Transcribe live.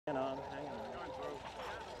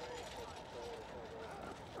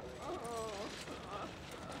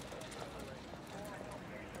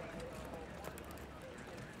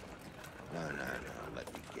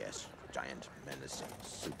some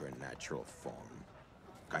supernatural form.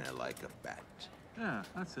 Kind of like a bat. Yeah,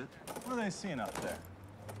 that's it. What are they seeing up there?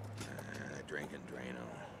 Drinking Drano.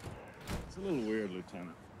 It's a little weird,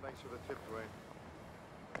 Lieutenant. Thanks for the tip,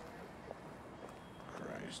 Dwayne.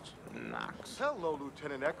 Christ. Knox. Hello,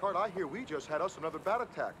 Lieutenant Eckhart. I hear we just had us another bat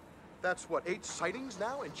attack. That's what, 8 sightings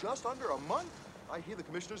now in just under a month? I hear the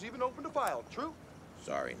commissioner's even opened a file. True?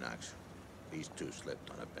 Sorry, Knox. These two slipped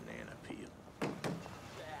on a banana peel.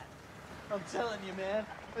 Bat. I'm telling you, man.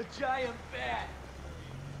 A giant bat.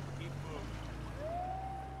 Keep moving.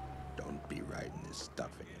 Don't be writing this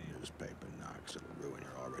stuff in the newspaper, Knox. It'll ruin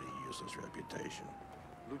your already useless reputation.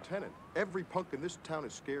 Lieutenant, every punk in this town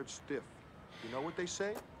is scared stiff. You know what they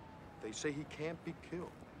say? They say he can't be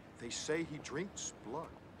killed. They say he drinks blood.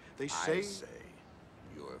 They say... I say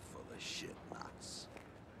you're full of shit, Knox.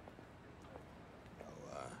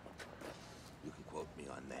 Oh, you can quote me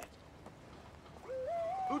on that.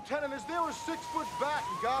 Lieutenant, is there a 6-foot bat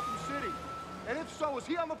in Gotham City? And if so, is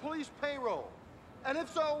he on the police payroll? And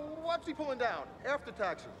if so, what's he pulling down after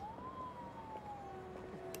taxes?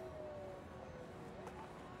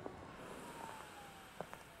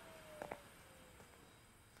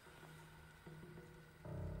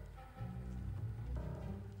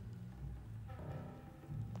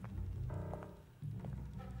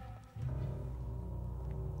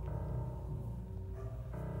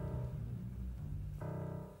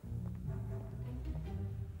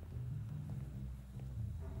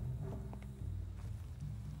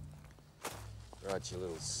 Brought you a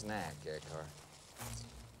little snack, Eckhart.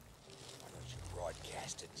 Why don't you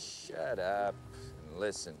broadcast it? Shut up and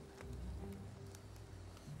listen.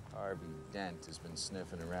 Harvey Dent has been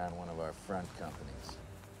sniffing around one of our front companies.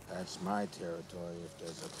 That's my territory. If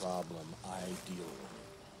there's a problem, I deal with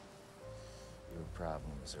it. Your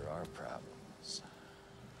problems are our problems.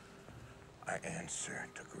 I answer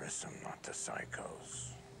to Grissom, not to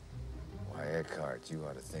psychos. Why, Eckhart, you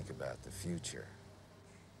ought to think about the future.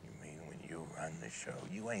 You run the show.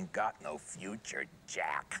 You ain't got no future,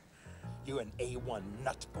 Jack. You're an A1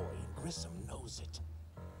 nut boy, and Grissom knows it.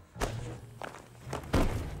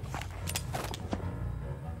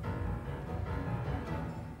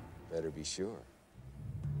 Better be sure.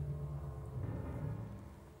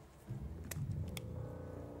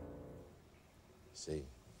 See,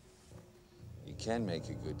 you can make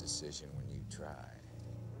a good decision when you try.